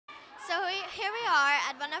here we are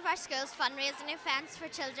at one of our school's fundraising events for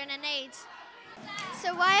children in need.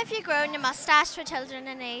 So why have you grown your moustache for children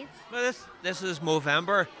in need? Well, this is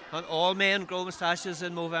Movember, and all men grow moustaches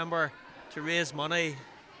in Movember to raise money.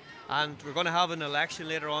 And we're going to have an election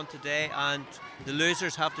later on today, and the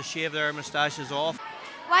losers have to shave their moustaches off.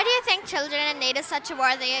 Why do you think children in need is such a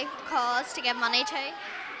worthy cause to give money to?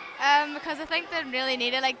 Because I think they really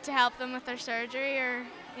need it, like to help them with their surgery or,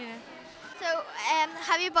 you know. So,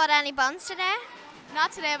 have you bought any buns today?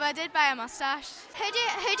 Not today, but I did buy a moustache. Who do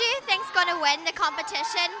you think's going to win the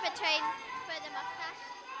competition for the moustache?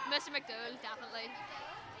 Mr. McDowell, definitely.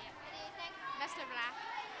 Who do you think? Mr. Black.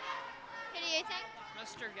 Who do you think?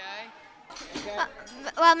 Mr. Guy.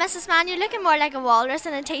 Well, Mrs. Mann, you're looking more like a walrus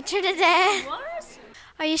than a teacher today. Walrus?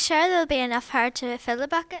 Are you sure there'll be enough hair to fill the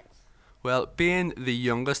bucket? Well, being the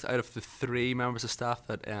youngest out of the 3 members of staff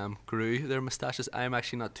that grew their moustaches, I'm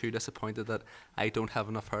actually not too disappointed that I don't have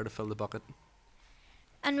enough hair to fill the bucket.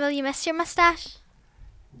 And will you miss your moustache?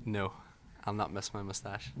 No, I'll not miss my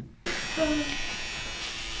moustache.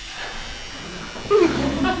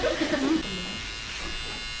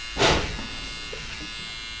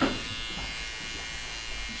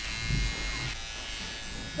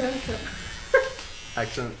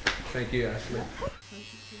 Excellent. Thank you, Ashley.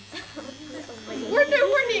 Where do you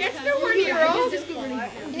roll?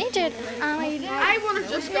 You need to. I want to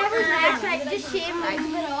just go Just shave a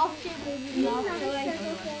little bit off. Keep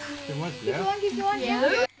going.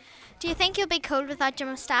 Yeah. Do you think you'll be cold without your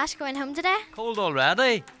moustache going home today? Cold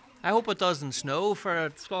already. I hope it doesn't snow, for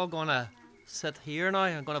it's all going to sit here now.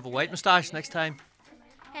 I'm going to have a white moustache next time.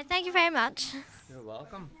 Okay, thank you very much. You're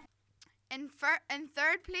welcome. In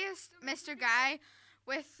third place, Mr. Guy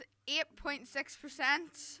with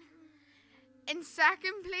 8.6%. In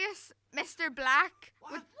second place, Mr. Black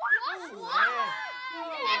with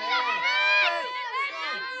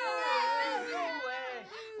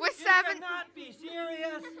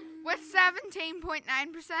with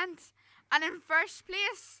 17.9%, and in first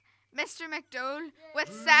place, Mr. McDowell with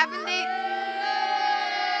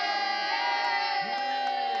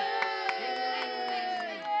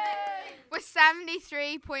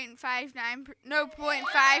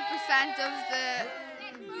of the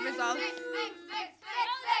results.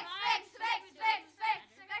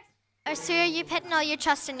 So are you putting all your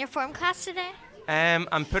trust in your form class today?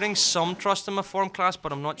 I'm putting some trust in my form class,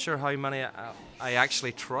 but I'm not sure how many I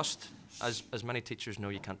actually trust. As many teachers know,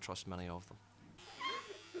 you can't trust many of them.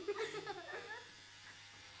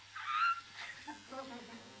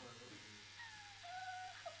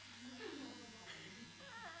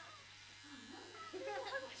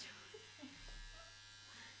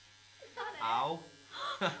 Ow.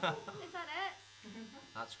 Is that it?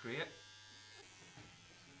 That's great.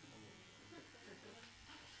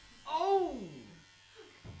 Oh!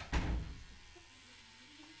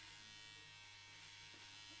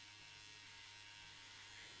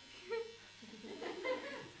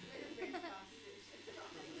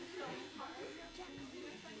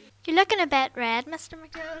 You're looking a bit red, Mr.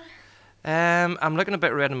 McDowell. I'm looking a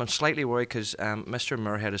bit red and I'm slightly worried because Mr.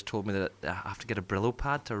 Muirhead has told me that I have to get a Brillo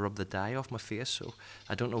pad to rub the dye off my face, so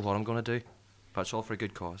I don't know what I'm going to do, but it's all for a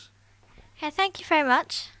good cause. Okay, thank you very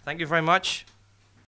much. Thank you very much.